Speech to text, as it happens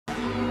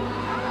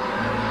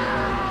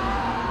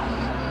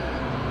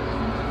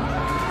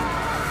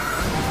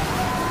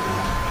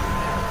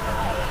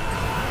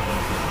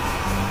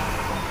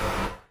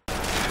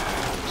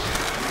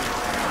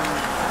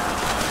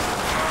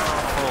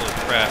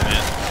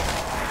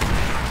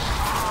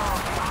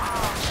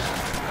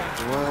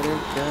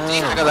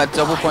I got that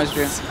double point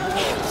stream.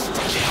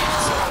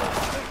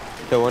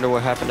 I wonder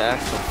what happened to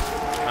Axel.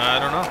 I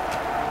don't know.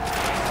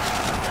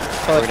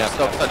 Probably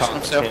stop touching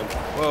himself.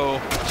 Whoa.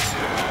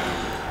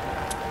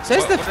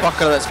 Says the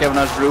fucker that's giving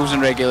us rules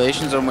and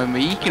regulations on when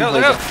we can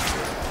play.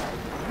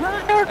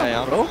 Hey,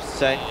 I'm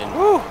saying.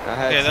 Woo.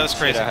 Yeah, that was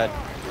crazy. Yeah,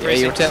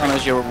 you were telling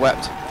us you were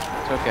whipped.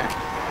 It's okay.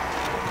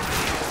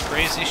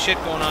 Crazy shit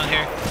going on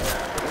here.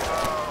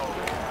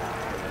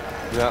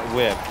 You got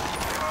whipped.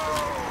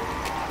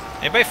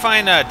 Anybody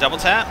find double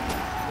tap?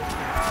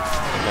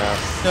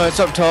 No, it's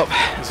up top.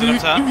 Is it up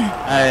top?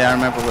 I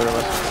remember where it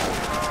was.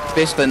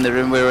 Basically in the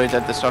room where we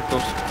did the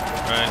circles.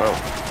 Right. Well,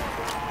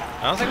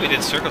 I don't think we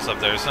did circles up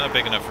there. It's not a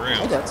big enough room.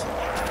 I did.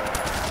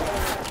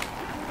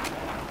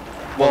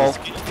 Well,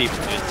 people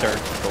did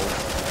circles.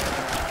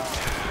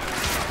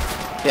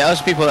 Yeah,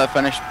 those people that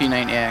finished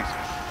P90X.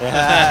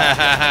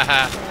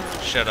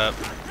 Shut up.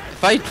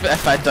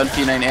 If I'd done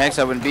P90X,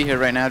 I wouldn't be here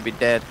right now. I'd be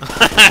dead.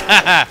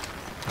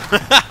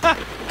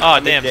 Oh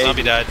damn!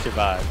 Zombie died.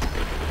 Survived.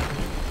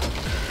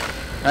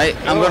 Right,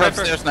 I'm going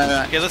upstairs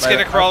now. Yeah, let's get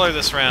a crawler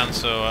this round.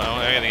 So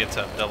I gotta get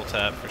double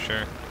tap for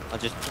sure. I'll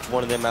just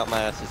one of them out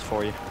my asses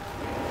for you.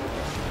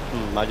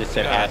 I just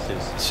said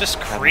asses. It's just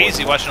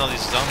crazy watching all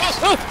these zombies.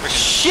 Oh,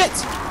 shit!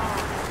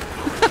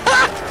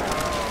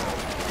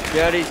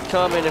 Daddy's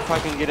coming if I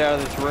can get out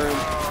of this room.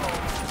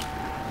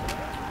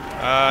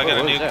 I got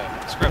a nuke.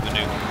 Let's grab the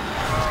nuke.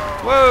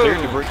 Whoa! Clear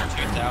debris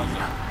 2000.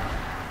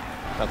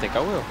 I think I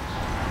will.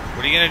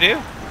 What are you gonna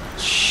do?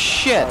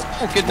 Shit!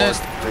 Oh goodness!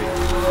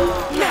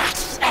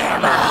 Max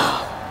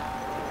ammo.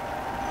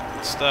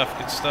 Good stuff.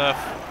 Good stuff.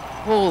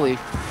 Holy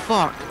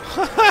fuck!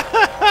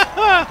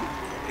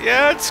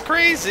 Yeah, it's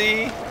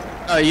crazy.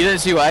 Oh, you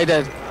didn't see what I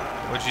did.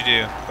 What'd you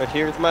do? But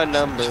here's my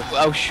number.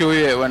 I'll show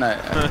you it when I.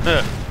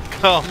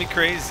 Call me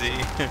crazy.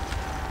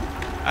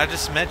 I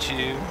just met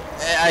you.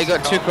 I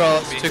got two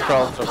crawlers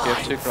up here,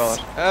 two crawlers.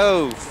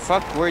 Oh,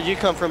 fuck, where'd you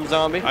come from,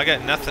 zombie? I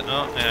got nothing.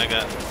 Oh, yeah, I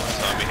got one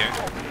zombie here.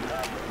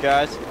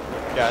 Guys.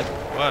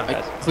 What?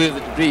 I cleared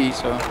the debris,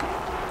 so. I'm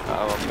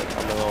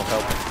a little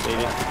help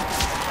needed.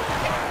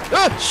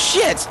 Oh,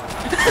 shit!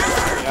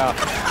 Yeah,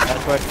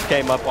 that's what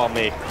came up on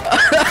me.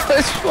 That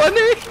was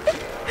funny!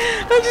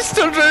 I just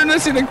turned around and I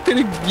seen a kind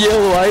of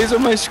yellow eyes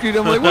on my screen.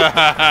 I'm like, what?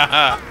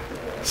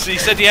 So you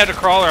said you had a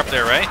crawler up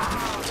there, right?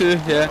 Two,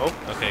 yeah. Oh,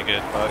 okay,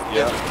 good.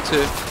 Yeah,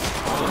 two.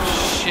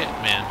 Oh, shit,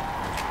 man.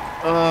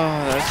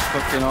 Oh, that's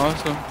fucking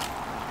awesome.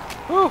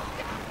 Whew.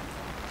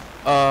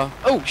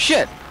 Oh,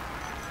 shit!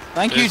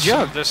 Thank you,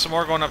 Jug. There's some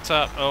more going up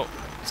top. Oh,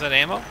 is that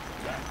ammo?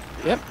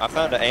 Yep. I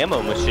found an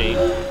ammo machine.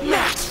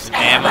 An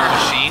ammo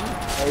machine?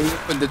 I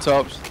opened the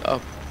tops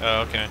up.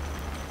 Oh, okay.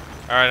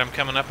 Alright, I'm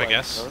coming up, I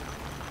guess.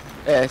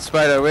 Yeah,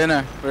 Spider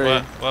winner.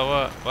 What?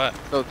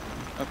 Oh,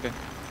 okay.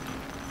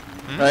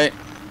 Right.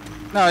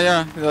 No,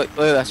 yeah, look,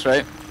 that's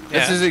right. Yeah.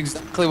 This is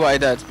exactly what I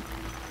did.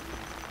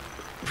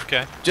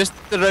 Okay. Just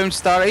the round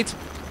started,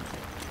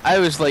 I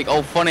was like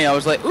all funny. I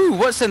was like, ooh,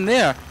 what's in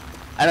there?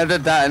 And I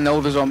did that, and all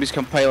the zombies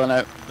come piling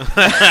out.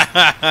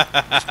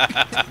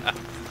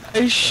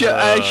 I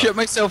shit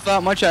myself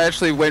that much. I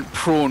actually went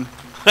prone.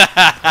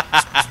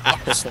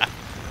 Nice.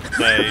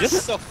 This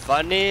is so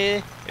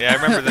funny. Yeah, I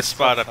remember this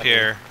spot up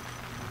here.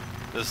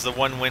 There's the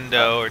one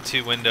window or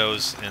two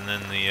windows, and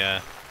then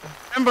the.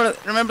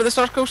 Remember the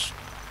circles?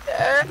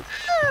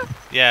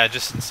 Yeah,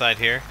 just inside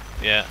here.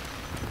 Yeah.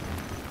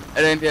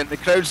 And then the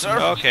crowd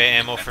surf. Okay,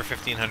 ammo for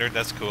 1500.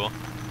 That's cool.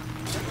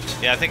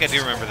 Yeah, I think I do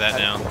remember that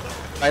now.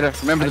 I don't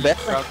remember the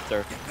best.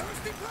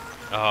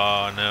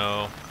 Oh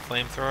no,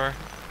 flamethrower.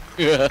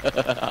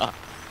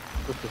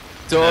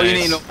 So all you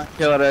need to know, my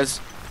killer,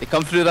 is they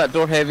come through that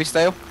door heavy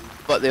style,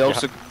 but they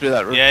also come through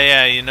that room.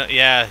 Yeah, you know,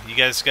 you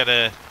guys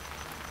gotta.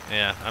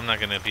 Yeah, I'm not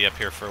gonna be up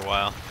here for a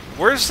while.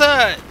 Where's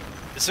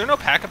is there no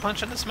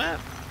pack-a-punch on this map?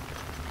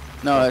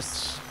 No,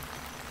 it's.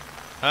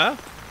 Huh?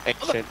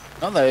 Ancient.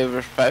 Not that I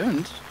ever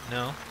found.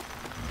 No.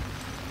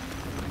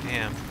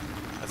 Damn,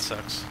 that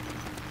sucks.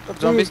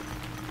 Zombies.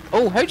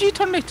 Oh, how do you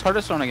turn the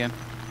turrets on again?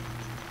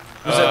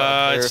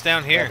 It's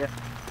down here. Right,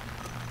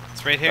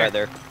 it's right here. Right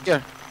there.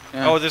 yeah.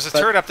 Oh, there's a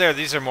turret up there.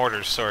 These are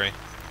mortars. Sorry.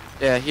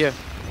 Yeah, here.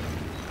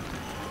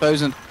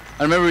 1,000.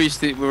 I remember we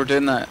were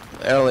doing that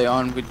early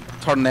on. We'd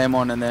turn them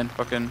on and then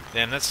fucking.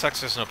 Damn, that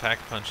sucks. There's no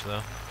pack-a-punch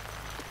though.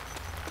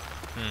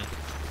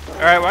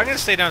 All right, well I'm gonna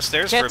stay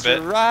downstairs for a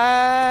bit.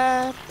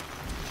 Right.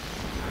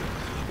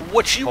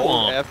 What you Hold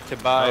want? F to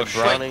buy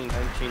Browning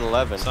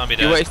 1911. Zombie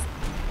dead.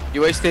 You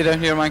want to stay down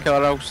here, man,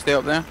 killer? I'll stay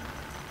up there.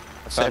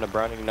 I found a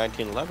Browning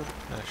 1911.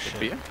 Oh, shit.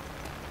 For you?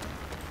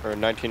 Or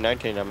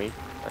 1919, I mean.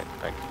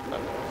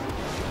 1911.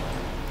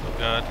 Oh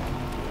god.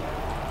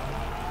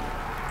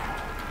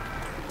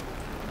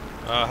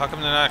 How come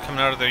they're not coming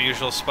out of their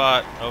usual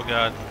spot? Oh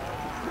god.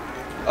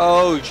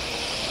 Oh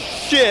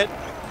shit!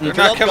 They're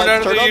not coming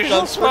out of their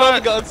usual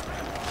spot.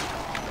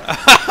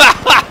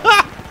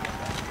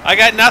 I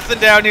got nothing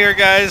down here,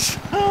 guys.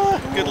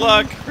 Good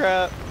luck.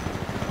 Crap.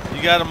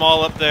 You got them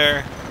all up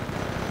there.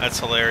 That's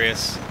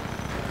hilarious.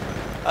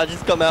 I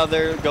just come out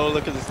there, go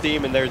look at the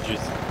Steam, and there's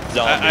just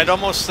Zombies.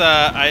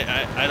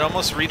 I'd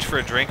almost reach for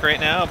a drink right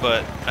now,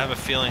 but I have a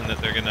feeling that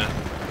they're gonna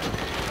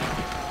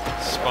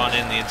spawn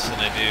in the instant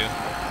I do.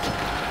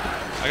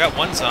 I got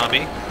one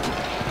zombie.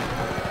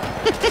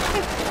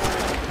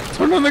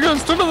 Turn on the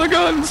guns! Turn on the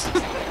guns!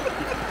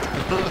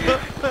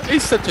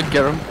 He's such a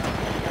girum.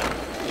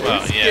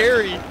 Well, It's yeah.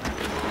 scary.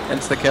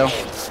 It's the kill.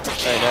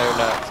 Hey, no, you're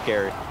not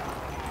scary.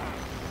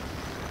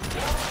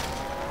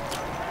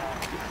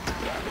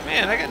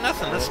 Man, I got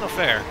nothing. That's no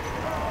fair.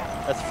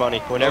 That's funny.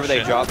 Whenever they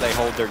shit. drop, they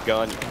hold their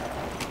gun.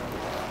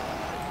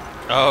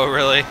 Oh,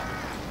 really?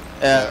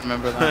 Yeah, I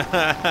remember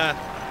that.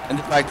 And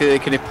the fact that they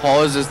can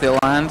pause as they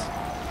land.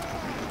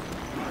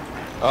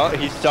 Oh,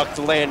 he stuck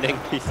the landing.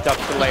 He stuck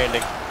the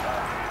landing.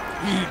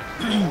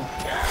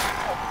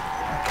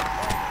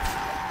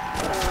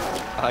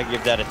 I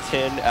give that a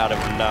 10 out of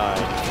 9.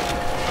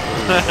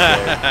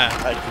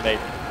 That's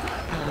amazing.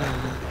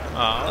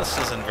 Oh, this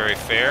isn't very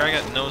fair. I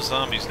got no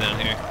zombies down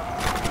here.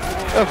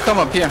 Oh, come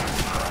up here.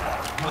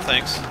 No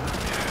thanks.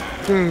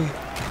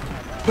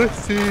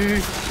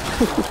 Pussy.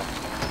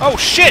 Oh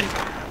shit!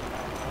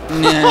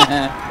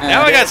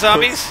 Now I got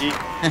zombies.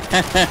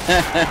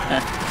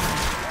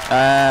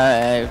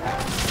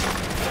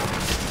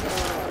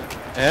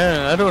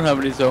 I don't have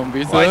any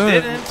zombies. Oh, I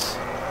didn't.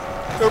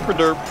 Derp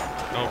derp.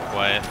 Oh,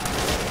 quiet.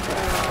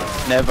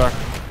 Never.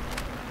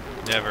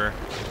 Never.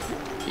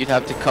 You'd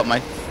have to cut my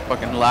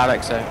fucking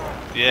larynx out.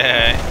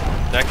 Yeah,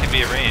 that can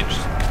be arranged.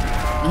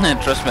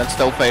 Trust me, I'd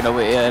still find a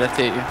way to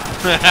irritate you.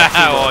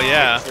 Well,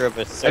 yeah. Picture of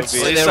a At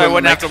Soviet. least I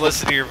wouldn't have to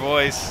listen to your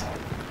voice.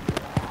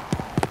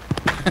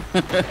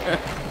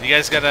 You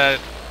guys got a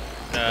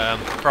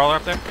crawler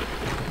up there?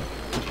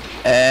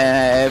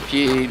 If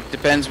you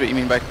depends what you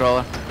mean by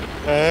crawler.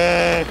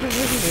 Trying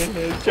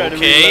to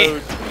Okay.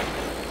 reload.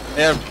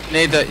 There,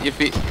 need at your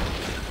feet.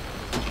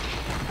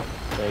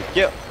 Thank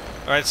you.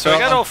 Alright, so I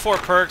got all 4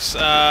 perks.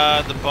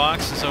 The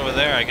box is over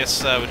there. I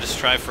guess we'll just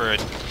try for a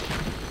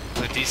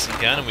decent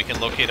gun and we can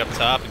locate up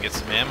top and get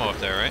some ammo up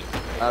there, right?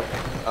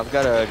 I've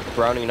got a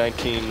Browning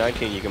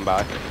 1919 you can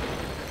buy.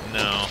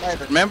 No.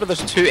 Remember,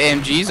 there's 2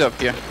 MGs up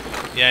here.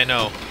 Yeah, I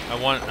know. I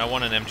want an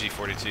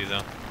MG42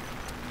 though.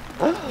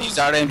 These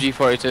are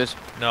MG42s.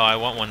 No, I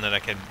want one that I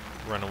can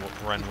run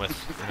with.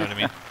 You know what I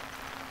mean?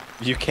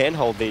 You can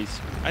hold these.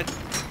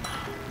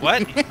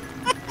 What?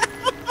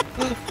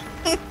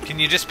 Can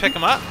you just pick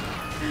them up?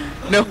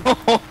 No,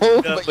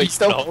 but you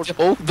still don't. have to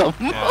hold them.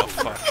 Oh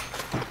fuck.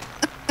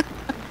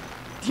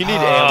 You need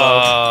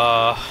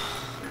ammo.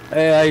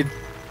 I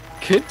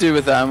could do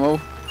with ammo.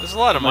 There's a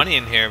lot of money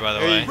in here, by the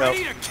There way.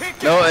 you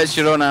go. No, it's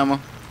your own ammo.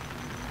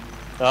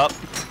 Up.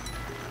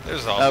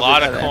 There's a I'll be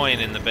lot of right coin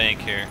in the bank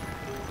here.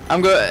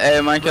 I'm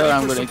going, Michael,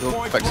 I'm going to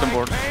go fix some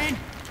board.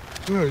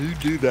 Yeah, you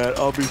do that.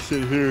 I'll be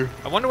sitting here.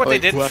 I wonder what they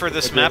Like, did what? for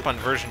this map on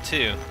version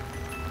 2.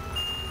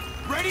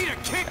 Ready to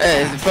kick.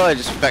 They probably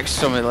just fixed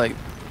some of like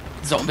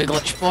zombie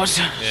glitch bots,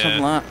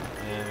 something like that.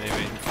 Yeah,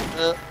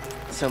 maybe.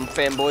 Some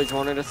fanboys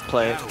wanted us to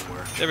play it.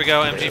 There we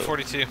go,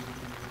 MG42.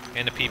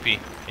 And a PP.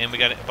 And we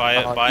got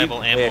viable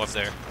you ammo up missed.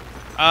 there.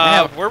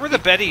 Yeah. Where were the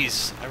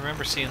Bettys? I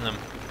remember seeing them.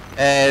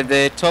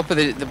 The top of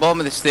the bottom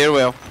of the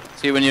stairwell.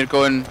 See when you're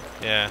going.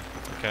 Yeah,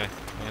 okay.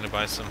 I'm gonna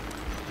buy some.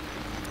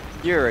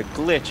 You're a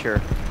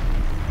glitcher.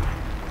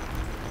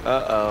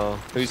 Uh-oh.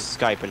 Who's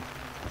Skyping?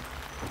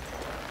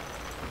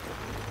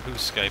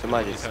 Who's Skyping?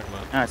 Somebody What are you talking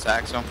about? That's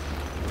Axel.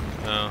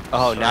 Oh,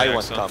 Oh, now sorry, he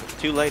wants to Axel. come.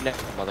 Too late now,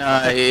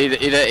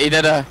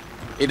 motherfucker.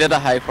 He did a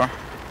hyper.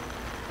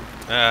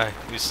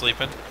 You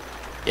sleeping?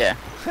 Yeah.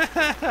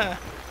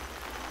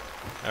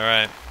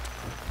 Alright.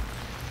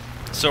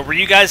 So were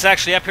you guys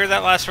actually up here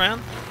that last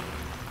round?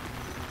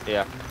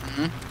 Yeah.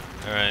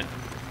 Alright.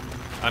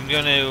 I'm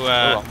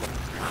gonna,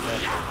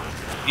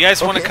 you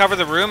guys want to cover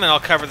the room and I'll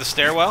cover the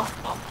stairwell?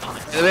 By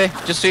the way,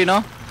 just so you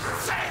know,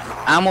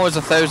 ammo is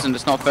 1,000.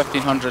 It's not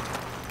 1,500.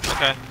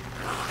 Okay.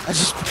 I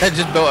just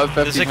built a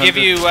 1,500. Does it give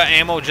you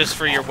ammo just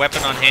for your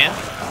weapon on hand?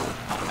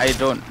 I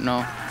don't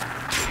know.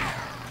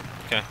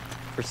 Okay.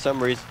 For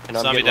some reason, I'm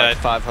Zombie getting like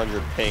died.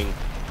 500 ping.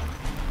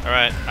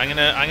 Alright, I'm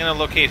gonna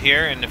locate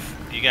here and if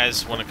you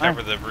guys want to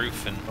cover the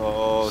roof and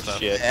Oh stuff.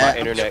 shit! Yeah, My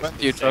internet,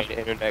 you, insane trust-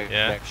 internet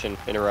Yeah. connection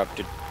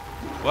interrupted.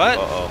 What?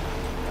 Uh-oh.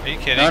 Are you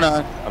kidding? No,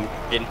 no. I'm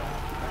getting.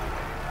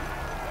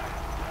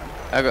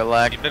 I got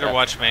lag. You better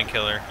watch Man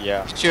Killer.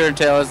 Yeah. Sure and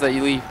tell us that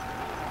you leave.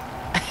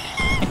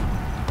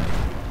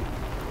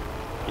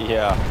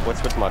 Yeah.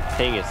 What's with my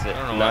ping? Is it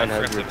I don't know why I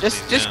 900? forgot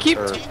Just Yeah. keep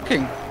Or-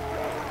 talking.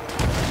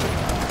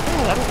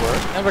 Oh, that'll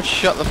work. Never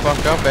shut the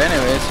fuck up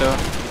anyway. So.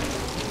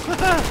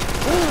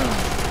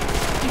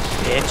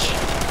 Bitch.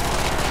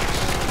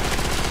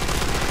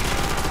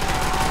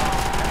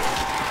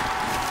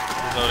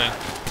 Loading.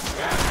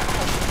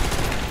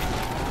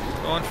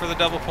 Going for the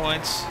double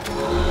points.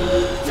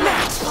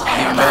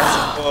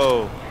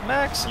 Whoa.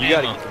 Max You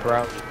gotta ammo. get the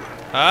Browning.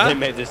 Huh? They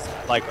made this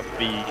like a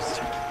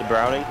beast. The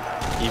Browning,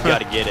 you've got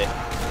to get it.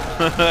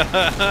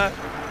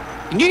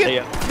 Can you They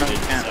get? upgraded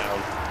the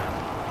sound.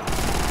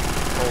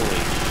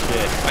 Holy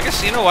shit. I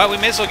guess you know what? We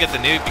may as well get the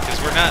nuke because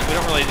we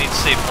don't really need to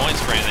save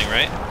points for anything,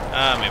 right?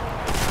 Maybe.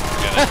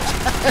 get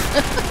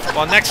it.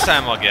 Well, next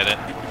time I'll get it.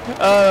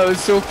 Oh, it was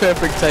so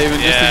perfect timing.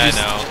 Yeah, just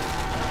I know.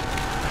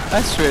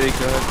 That's really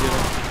good, you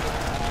know.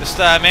 Just,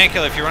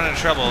 Mankiller, if you run into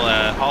trouble,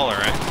 holler,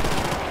 right?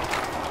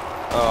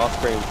 Oh, I'll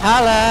scream.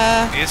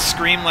 Holla! You just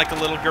scream like a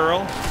little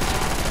girl.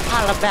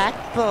 Holla back,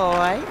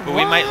 boy. But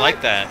we might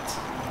like that.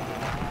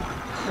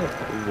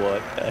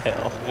 What the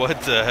hell?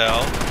 What the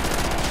hell?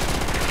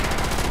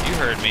 You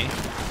heard me.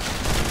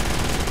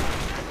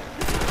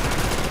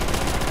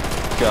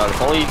 God,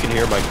 if only you can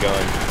hear my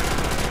gun.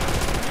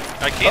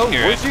 I can't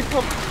hear where'd it. you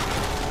come?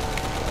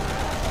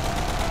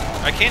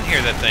 I can't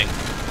hear that thing.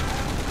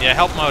 Yeah,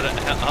 help mode,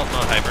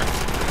 Hyper.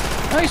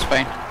 No, he's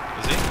fine.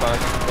 Is he? Fine.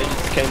 They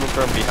just came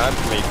from behind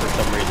me for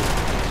some reason.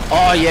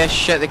 Oh, yeah,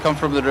 shit, they come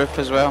from the roof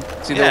as well.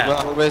 See Yeah. the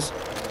little whiz?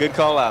 Good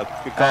call out.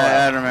 Good call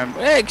I out. remember.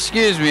 Hey,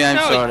 excuse me, I'm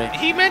no, sorry.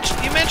 You mentioned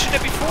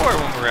it before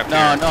when we were up No,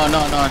 here.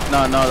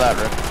 no, that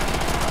roof.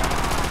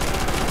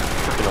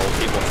 Freaking old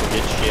people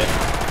forget shit.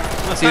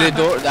 See the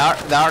door,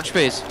 the arch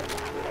space?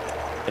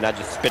 And I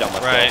just spit on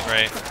myself.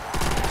 Right.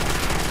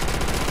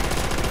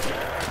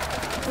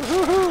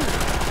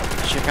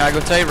 Chicago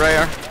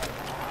typewriter.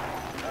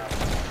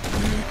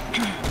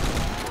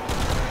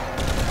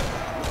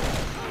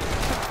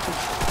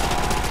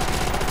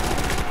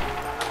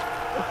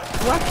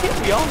 Why can't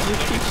we all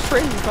just be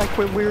friends like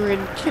when we were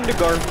in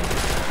kindergarten?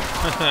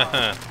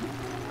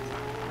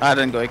 I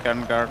didn't go to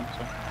kindergarten,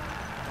 so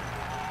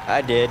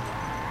I did.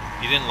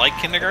 You didn't like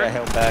I kindergarten?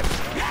 held back.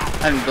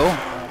 I didn't go.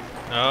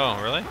 Oh,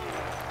 really?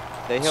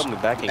 They held me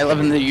back. I live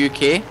in the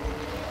UK.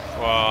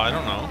 Well, I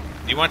don't know.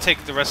 Do you want to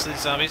take the rest of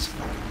these zombies?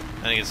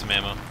 I need to get some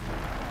ammo.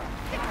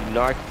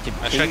 I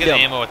should get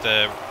ammo at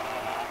the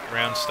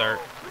round start.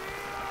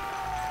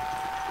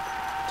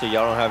 So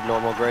y'all don't have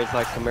normal grades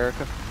like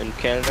America and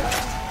Canada?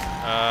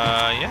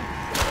 Yeah.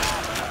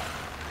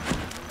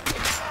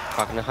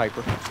 Talking to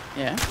Hyper.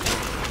 Yeah.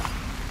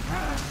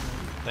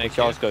 Thank Which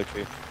you. y'all's go to?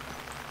 There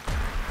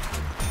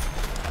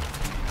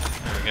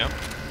we go.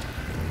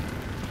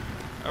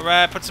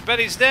 Alright, put some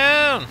betties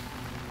down!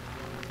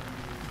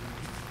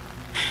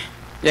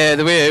 Yeah,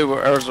 the way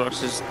ours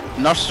works is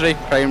nursery,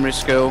 primary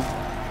school,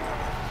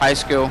 high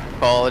school,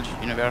 college,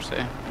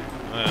 university.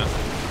 Oh, yeah.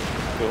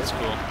 Cool. That's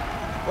cool.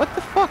 What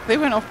the fuck? They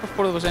went off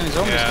before there was any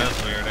zombies. Yeah, here.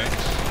 that's weird, eh?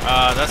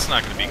 That's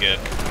not gonna be good.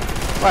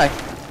 Why?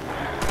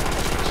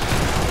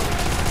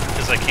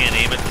 Because I can't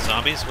aim at the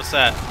zombies? What's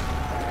that?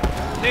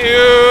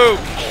 Nuke!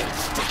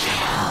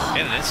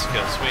 Get an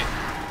insta-kill, sweet.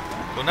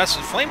 Well, that's a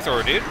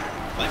flamethrower, dude.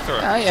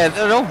 Flamethrower. Yeah,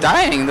 they're all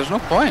dying. There's no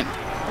point.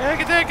 Yeah,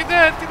 get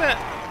that.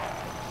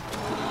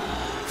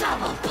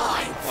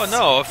 Well,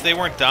 no, if they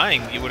weren't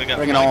dying, you would have got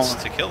Bring it points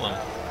on. to kill them.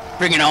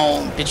 Bring it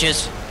on,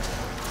 bitches.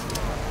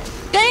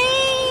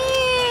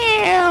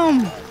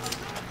 Damn!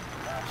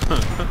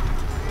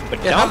 But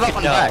Yeah, have that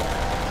one back.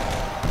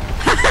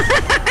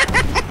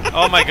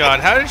 Oh my god,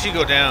 how did you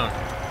go down?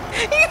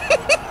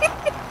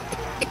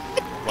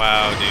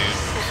 Wow, dude.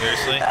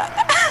 Seriously?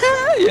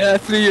 Yeah, I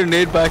threw your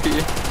nade back at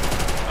you.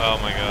 Oh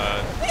my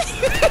god.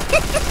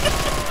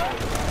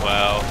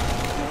 Wow.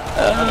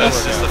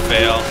 That's just a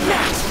fail.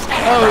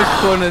 That was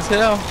fun as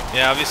hell.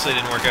 Yeah, obviously it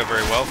didn't work out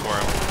very well for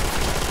him.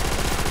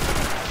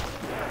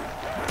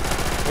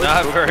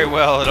 Not very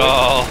well at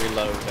all.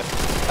 Reload.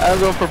 I'll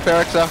go for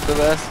perks after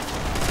this.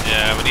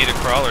 Yeah, we need a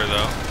crawler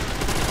though.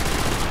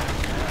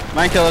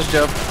 Mankiller's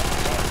job.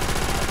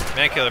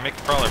 Mankiller, make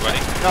the crawler, buddy.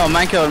 No,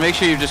 Mankiller, make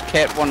sure you just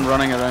kept one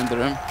running around the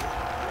room.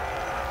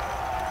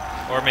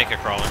 Or make a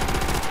crawler.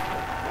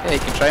 Yeah, you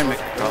can try and make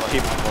it. I'll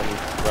keep one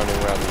running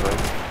around the room.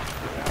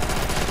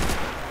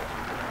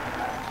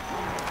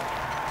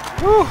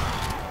 Whew.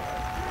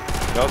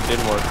 Nope,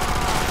 didn't work.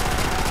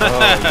 Oh,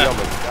 you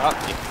almost got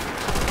me.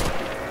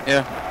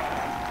 Yeah.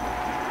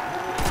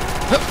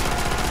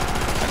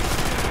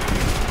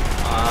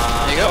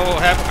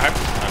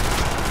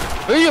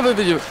 There you go.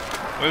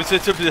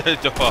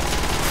 Oh,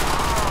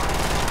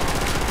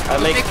 I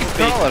make making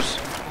big- crawlers.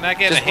 Not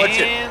getting a Just watch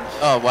it. hand.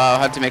 Oh wow, I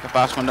had to make a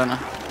fast one, didn't I?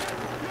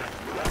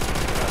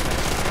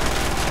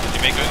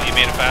 You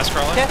made a fast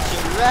crawler?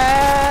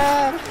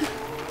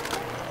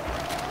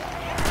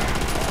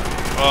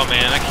 Oh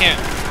man, I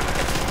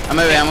I'm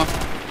out of ammo.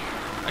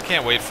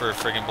 can't wait for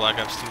friggin' Black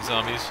Ops 2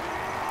 Zombies.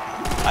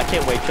 I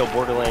can't wait till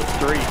Borderlands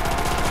 3.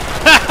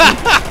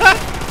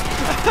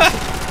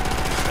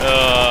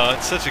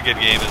 It's such a good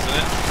game, isn't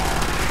it?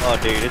 Oh,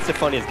 dude, it's the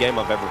funniest game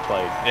I've ever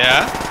played.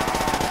 Yeah?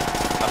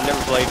 I've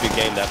never played a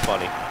game that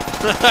funny.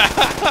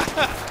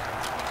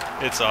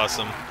 It's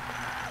awesome.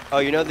 Oh,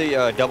 you know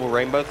the double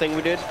rainbow thing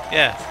we did?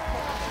 Yeah.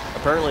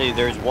 Apparently,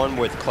 there's one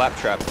with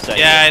claptrap saying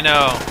Yeah, I it,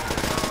 know.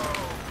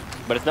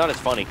 but it's not as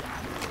funny.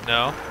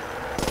 No?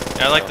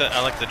 Yeah,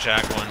 I like the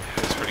Jack one.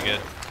 It's pretty good.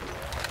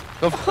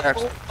 Go for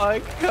perks. Oh my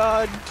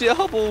god,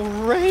 double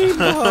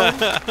rainbow!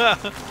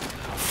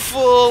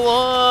 Full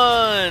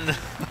on!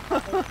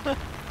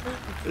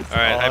 It's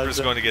Alright, Hyper's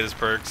awesome. going to get his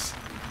perks.